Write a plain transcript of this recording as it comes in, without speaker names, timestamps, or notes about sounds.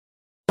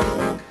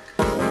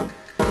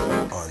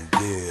on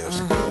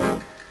this.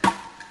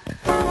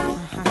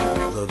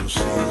 Little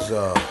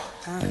Caesar.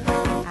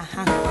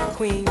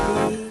 Queen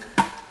B.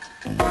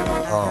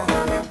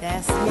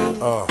 That's me.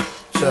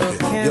 Check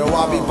it. Yo,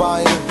 I be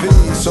buying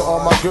V's, so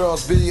all my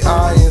girls be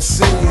eyeing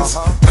C's.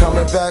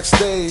 Coming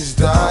backstage,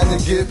 dying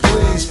to get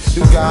pleased.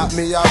 You got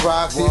me, I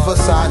rock the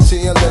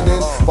Versace and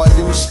linen. While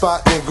you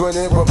spotting,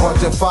 grinning with a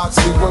bunch of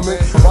foxy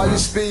women. While you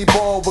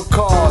speedball with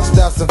cars,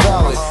 that's the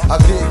valley. I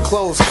get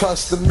clothes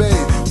custom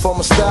made from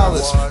a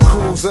stylist.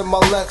 Cruise in my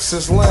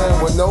Lexus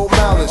land with no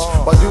malice.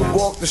 While you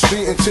walk the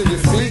street until your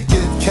feet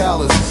get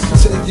callous.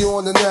 Take you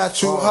on the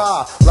natural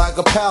high like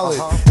a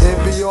pallet. It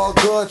be all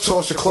good,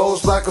 toss your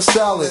clothes like a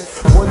salad.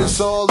 When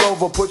it's all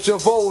over, put your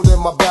vote in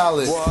my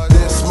ballot.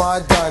 This my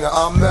diner,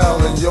 I'm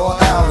Mel and you're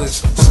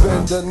Alice.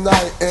 Spend the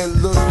night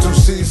and look to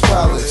C's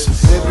Palace.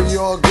 It be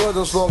all good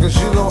as long as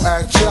you don't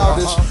act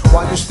childish.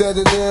 While you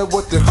standing there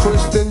with the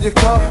crisp in your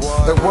cup,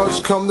 and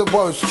worst come to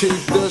worst, keep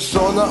this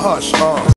on the hush.